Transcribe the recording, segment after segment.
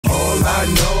I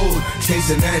know,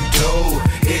 chasing that dough,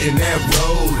 hitting that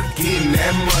road, getting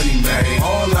that money, man.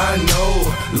 All I know,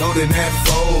 loading that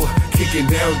foe, kicking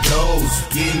down doors,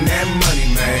 getting that money,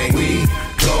 man. We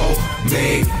gon'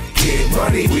 make it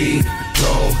money. We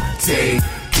gon' take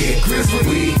it Christmas.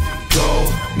 We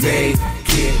gon' make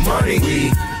it money.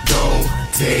 We gon'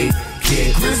 take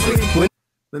it Christmas.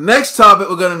 The next topic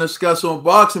we're going to discuss on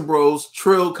Boxing Bros,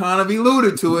 Trill kind of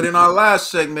alluded to it in our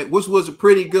last segment, which was a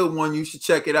pretty good one. You should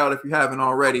check it out if you haven't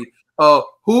already. Who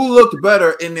looked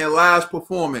better in their last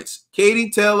performance, Katie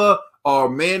Taylor or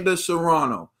Amanda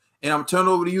Serrano? And I'm turning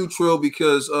over to you, Trill,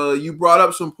 because you brought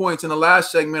up some points in the last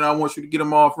segment. I want you to get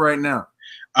them off right now.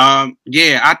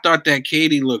 Yeah, I thought that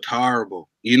Katie looked horrible.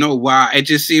 You know why? It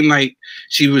just seemed like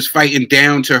she was fighting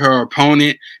down to her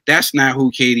opponent. That's not who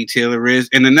Katie Taylor is.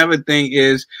 And another thing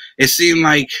is, it seemed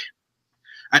like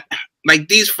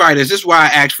these fighters, this is why I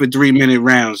asked for 3-minute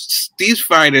rounds. These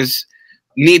fighters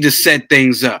need to set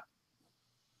things up.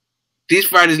 These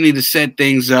fighters need to set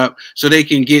things up so they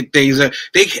can get things up.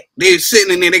 They're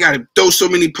sitting in there. They got to throw so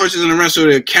many punches in the round so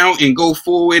they count and go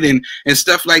forward and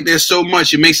stuff like that so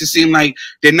much. It makes it seem like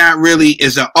they're not really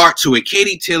is an art to it.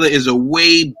 Katie Taylor is a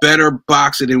way better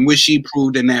boxer than what she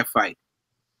proved in that fight.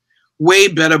 Way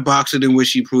better boxer than what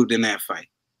she proved in that fight.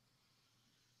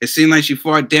 It seemed like she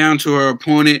fought down to her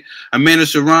opponent. Amanda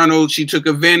Serrano, she took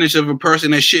advantage of a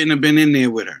person that shouldn't have been in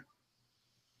there with her.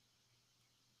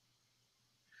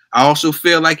 I also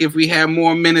feel like if we had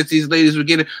more minutes, these ladies would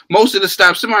get it. Most of the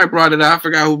stops, somebody brought it up. I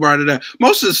forgot who brought it up.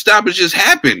 Most of the stoppage just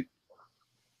happen.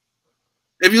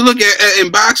 If you look at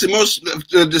in boxing, most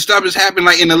of the stoppage happen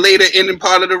like in the later ending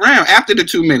part of the round, after the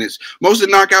 2 minutes. Most of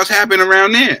the knockouts happen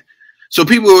around there. So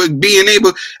people were being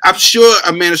able, I'm sure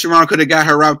Amanda Serrano could have got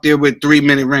her out there with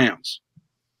 3-minute rounds.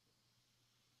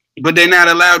 But they're not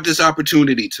allowed this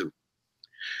opportunity to.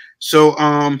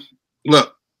 So,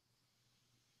 look.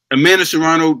 Amanda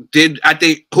Serrano did, I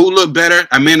think, who looked better?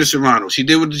 Amanda Serrano. She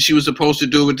did what she was supposed to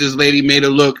do with this lady, made her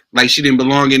look like she didn't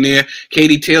belong in there.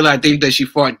 Katie Taylor, I think that she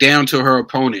fought down to her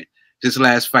opponent this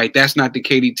last fight. That's not the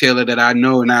Katie Taylor that I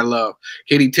know and I love.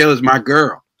 Katie Taylor's my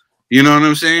girl. You know what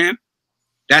I'm saying?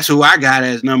 That's who I got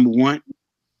as #1.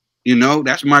 You know,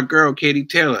 that's my girl, Katie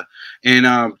Taylor.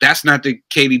 And that's not the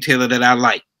Katie Taylor that I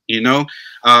like, you know?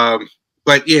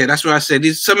 But yeah, that's what I said.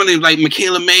 Some of them like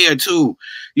Michaela Mayer too.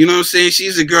 You know what I'm saying?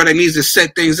 She's a girl that needs to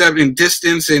set things up in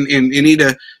distance and need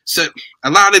to set a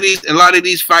lot of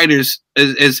these fighters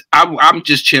I'm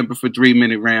just champing for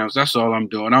 3-minute rounds. That's all I'm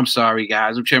doing. I'm sorry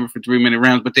guys. I'm champing for 3-minute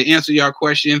rounds. But to answer your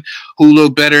question, who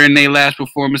looked better in their last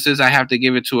performances, I have to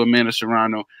give it to Amanda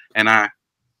Serrano, and I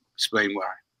explain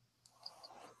why.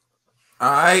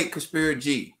 All right, Conspiracy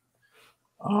G.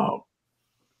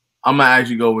 I'm going to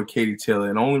actually go with Katie Taylor.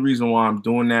 And the only reason why I'm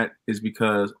doing that is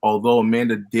because although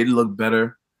Amanda did look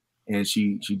better and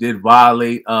she did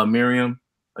violate Miriam,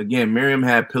 again, Miriam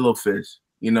had pillow fists,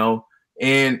 you know,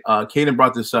 and Kaden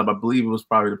brought this up. I believe it was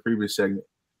probably the previous segment.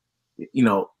 You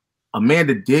know,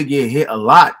 Amanda did get hit a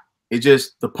lot. It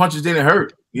just, the punches didn't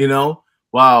hurt, you know,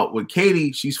 while with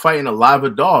Katie, she's fighting a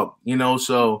live dog, you know,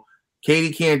 so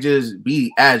Katie can't just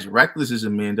be as reckless as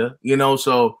Amanda, you know,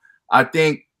 so I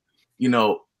think, you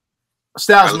know,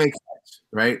 styles make fights,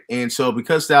 right? And so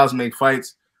because styles make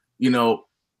fights, you know,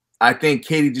 I think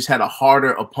Katie just had a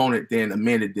harder opponent than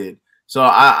Amanda did. So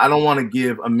I don't want to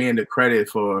give Amanda credit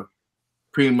for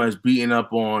pretty much beating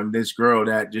up on this girl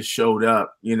that just showed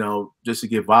up, you know, just to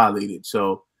get violated.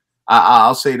 So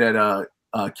I'll say that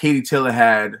Katie Taylor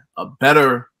had a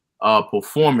better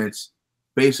performance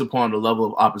based upon the level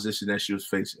of opposition that she was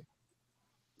facing.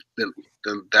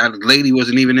 That lady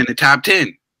wasn't even in the top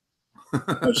 10.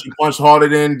 She punched harder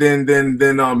than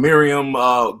Miriam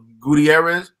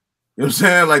Gutierrez. You know what I'm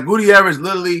saying? Like Gutierrez,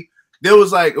 literally, there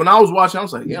was like when I was watching, I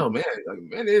was like, yo, man,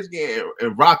 it's getting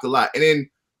it rocked a lot. And then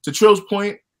to Trill's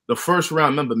point, the first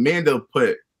round, remember, Amanda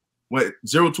went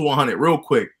 0 to 100 real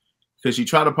quick because she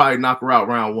tried to probably knock her out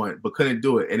round 1, but couldn't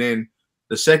do it. And then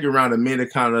the second round, Amanda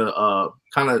kind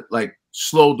of like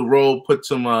slowed the roll, put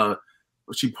some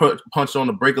punched on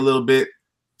the brake a little bit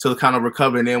to kind of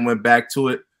recover, and then went back to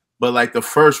it. But like the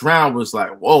first round was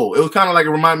like, whoa. It was kind of like, it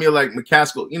reminded me of like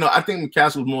McCaskill. You know, I think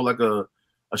McCaskill was more like a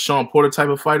Sean Porter type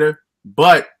of fighter,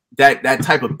 but that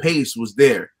type of pace was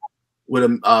there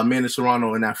with Amanda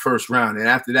Serrano in that first round. And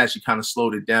after that, she kind of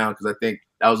slowed it down because I think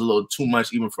that was a little too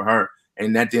much even for her.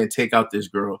 And that didn't take out this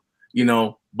girl, you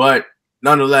know. But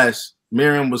nonetheless,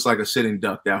 Miriam was like a sitting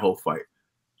duck that whole fight.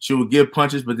 She would give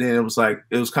punches, but then it was kind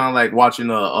of like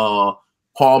watching a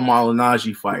Paul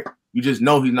Malignaggi fight. You just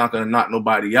know he's not going to knock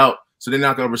nobody out, so they're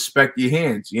not going to respect your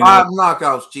hands. You know? 5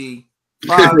 knockouts, G.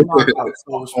 5 knockouts.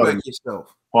 So respect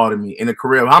yourself. Pardon me. In a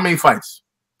career of how many fights?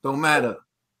 Don't matter.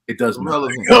 It doesn't matter.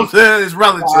 Relevant. You know what I'm saying? It's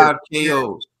relative. 5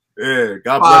 KOs. Yeah,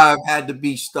 God 5 had to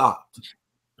be stopped.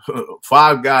 bless.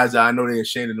 5 guys I know they're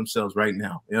ashamed of themselves right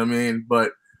now. You know what I mean?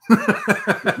 But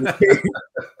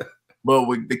but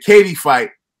with the Katie fight,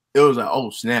 it was like, oh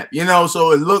snap, you know.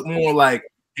 So it looked more like,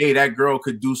 hey, that girl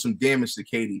could do some damage to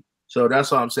Katie. So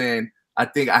that's what I'm saying. I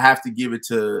think I have to give it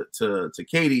to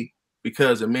Katie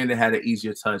because Amanda had an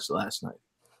easier touch last night.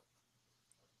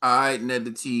 All right, Ned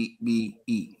the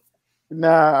TBE.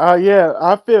 Nah, yeah,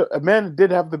 I feel Amanda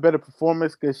did have the better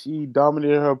performance because she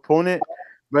dominated her opponent,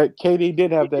 but Katie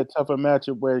did have that tougher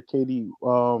matchup where Katie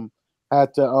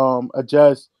had to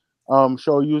adjust,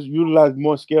 utilize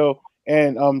more skill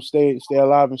and stay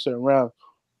alive in certain rounds.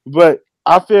 But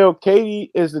I feel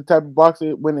Katie is the type of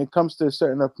boxer when it comes to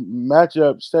certain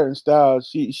matchups, certain styles.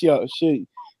 She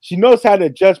knows how to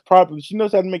adjust properly. She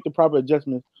knows how to make the proper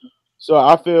adjustments. So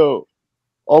I feel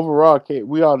overall,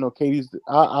 we all know Katie's.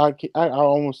 I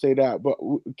almost say that, but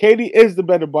Katie is the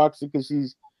better boxer because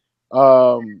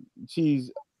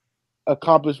she's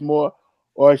accomplished more,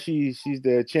 or she's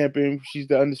the champion. She's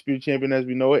the undisputed champion as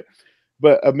we know it.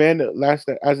 But Amanda,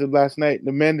 as of last night,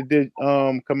 Amanda did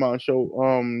come out and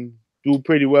show do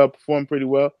pretty well, perform pretty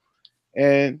well,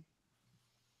 and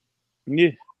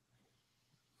yeah.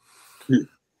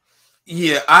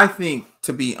 Yeah, I think,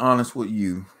 to be honest with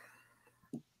you,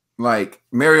 like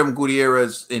Miriam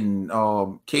Gutierrez and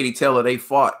Katie Taylor, they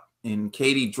fought, and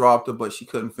Katie dropped her, but she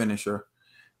couldn't finish her.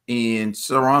 And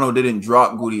Serrano didn't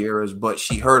drop Gutierrez, but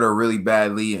she hurt her really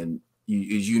badly. And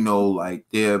as you know, like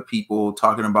there are people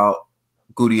talking about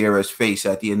Gutierrez's face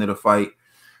at the end of the fight.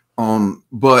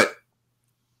 But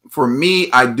for me,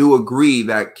 I do agree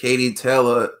that Katie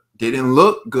Taylor didn't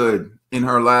look good in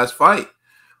her last fight.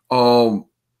 For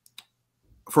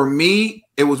me,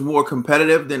 it was more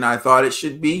competitive than I thought it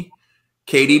should be.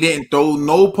 Katie didn't throw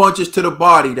no punches to the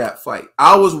body that fight.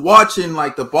 I was watching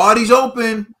like the body's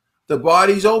open,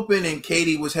 and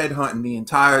Katie was headhunting the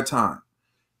entire time.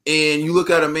 And you look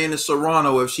at Amanda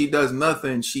Serrano, if she does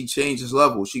nothing, she changes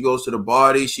level. She goes to the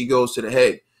body, she goes to the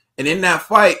head. And in that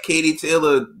fight, Katie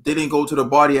Taylor didn't go to the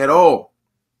body at all.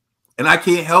 And I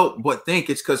can't help but think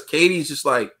it's because Katie's just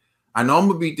like, I know I'm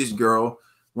going to beat this girl.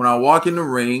 When I walk in the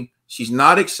ring, she's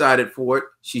not excited for it.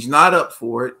 She's not up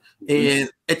for it. And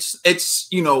it's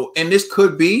you know, and this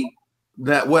could be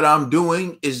that what I'm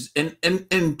doing is,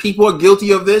 and people are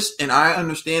guilty of this, and I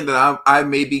understand that I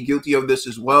may be guilty of this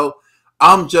as well.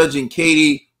 I'm judging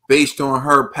Katie based on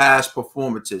her past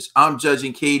performances. I'm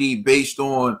judging Katie based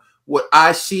on what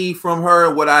I see from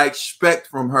her, what I expect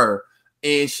from her.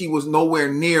 And she was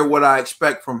nowhere near what I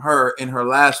expect from her in her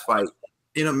last fight.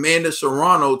 And Amanda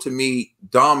Serrano, to me,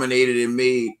 dominated and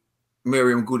made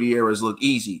Miriam Gutierrez look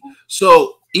easy.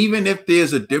 So even if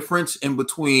there's a difference in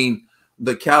between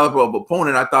the caliber of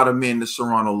opponent, I thought Amanda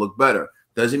Serrano looked better.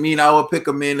 Doesn't mean I would pick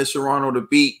Amanda Serrano to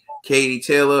beat Katie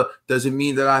Taylor. Doesn't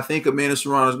mean that I think Amanda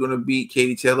Serrano is going to beat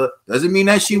Katie Taylor. Doesn't mean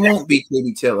that she won't beat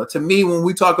Katie Taylor. To me, when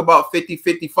we talk about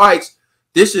 50-50 fights,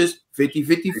 this is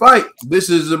 50-50 fight. This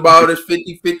is about as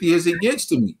 50-50 as it gets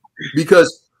to me,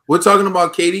 because we're talking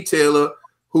about Katie Taylor,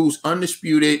 who's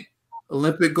undisputed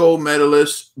Olympic gold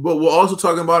medalist, but we're also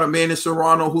talking about Amanda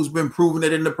Serrano, who's been proving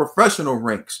it in the professional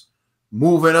ranks,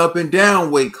 moving up and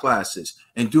down weight classes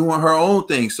and doing her own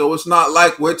thing. So it's not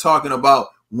like we're talking about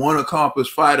one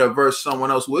accomplished fighter versus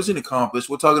someone else who isn't accomplished.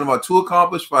 We're talking about two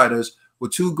accomplished fighters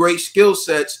with two great skill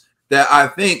sets that I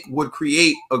think would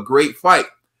create a great fight.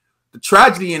 The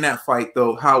tragedy in that fight,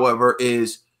 though, however,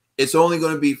 is it's only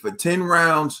going to be for 10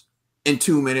 rounds and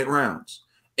 2-minute rounds.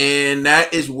 And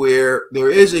that is where there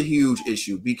is a huge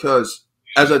issue, because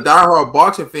as a diehard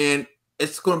boxing fan,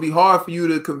 it's going to be hard for you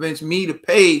to convince me to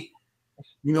pay,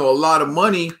 you know, a lot of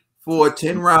money for a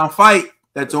 10-round fight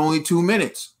that's only 2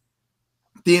 minutes.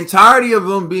 The entirety of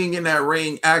them being in that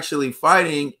ring actually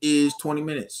fighting is 20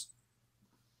 minutes.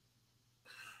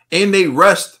 And they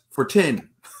rest for 10.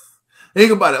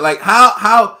 Think about it. Like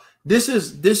how this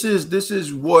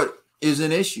is what is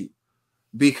an issue,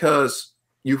 because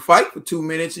you fight for 2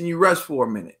 minutes and you rest for a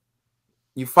minute.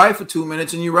 You fight for 2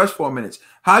 minutes and you rest 4 minutes.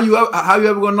 How you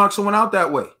ever going to knock someone out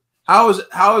that way? How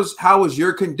is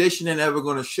your conditioning ever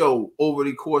going to show over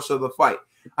the course of the fight?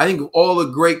 I think all the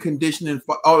great conditioned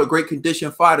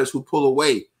fighters who pull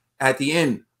away at the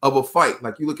end of a fight,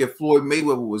 like you look at Floyd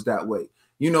Mayweather was that way.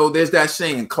 You know, there's that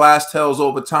saying, class tells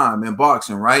over time in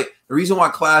boxing, right? The reason why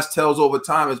class tells over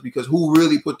time is because who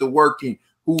really put the work in,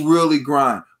 who really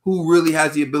grind, who really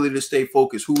has the ability to stay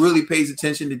focused, who really pays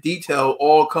attention to detail,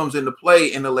 all comes into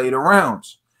play in the later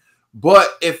rounds. But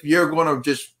if you're going to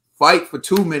just fight for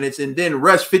 2 minutes and then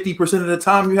rest 50% of the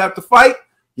time you have to fight,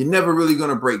 you're never really going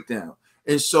to break down.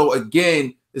 And so,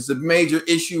 again, it's a major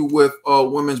issue with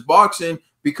women's boxing,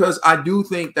 because I do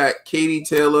think that Katie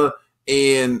Taylor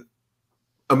and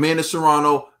Amanda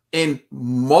Serrano and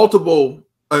multiple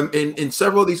and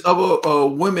several of these other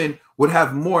women would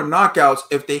have more knockouts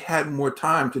if they had more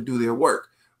time to do their work,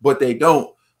 but they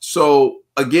don't. So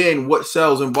again, what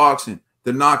sells in boxing?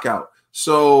 The knockout.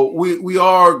 So we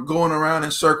are going around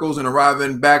in circles and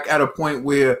arriving back at a point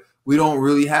where we don't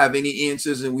really have any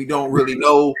answers and we don't really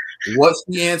know what's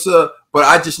the answer. But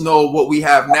I just know what we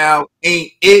have now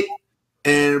ain't it.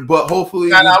 But hopefully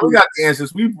we got the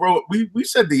answers. We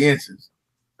said the answers.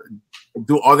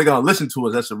 Are they gonna listen to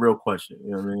us? That's a real question.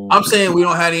 You know what I mean? I'm saying we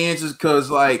don't have the answers because,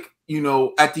 like, you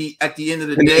know, at the end of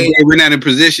the day, we're not in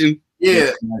position.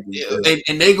 Yeah,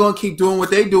 and they're gonna keep doing what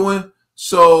they're doing.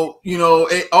 So, you know,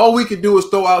 all we can do is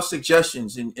throw out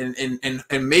suggestions, and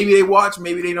maybe they watch,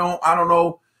 maybe they don't. I don't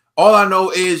know. All I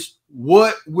know is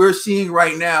what we're seeing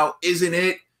right now isn't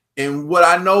it, and what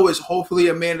I know is hopefully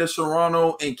Amanda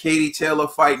Serrano and Katie Taylor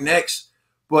fight next.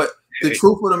 But the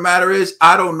truth of the matter is,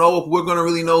 I don't know if we're gonna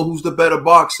really know who's the better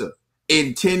boxer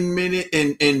in 10-minute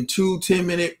in 2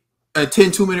 10-minute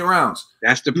 2-minute rounds.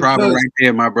 That's the problem right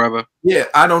there, my brother. Yeah,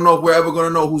 I don't know if we're ever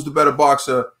gonna know who's the better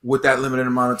boxer with that limited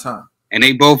amount of time. And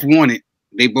they both want it.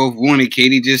 They both want it.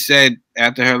 Katie just said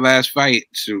after her last fight,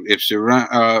 so if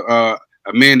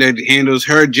Amanda handles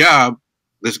her job,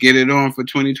 let's get it on for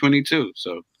 2022.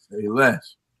 So say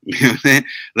less.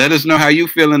 Let us know how you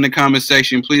feel in the comment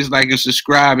section. Please like and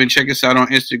subscribe and check us out on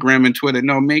Instagram and Twitter.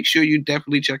 No, make sure you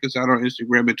definitely check us out on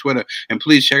Instagram and Twitter. And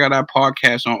please check out our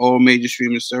podcast on all major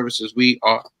streaming services. We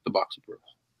are the Boxing Bros.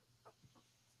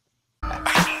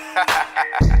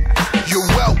 You're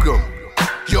welcome.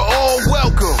 You're all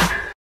welcome.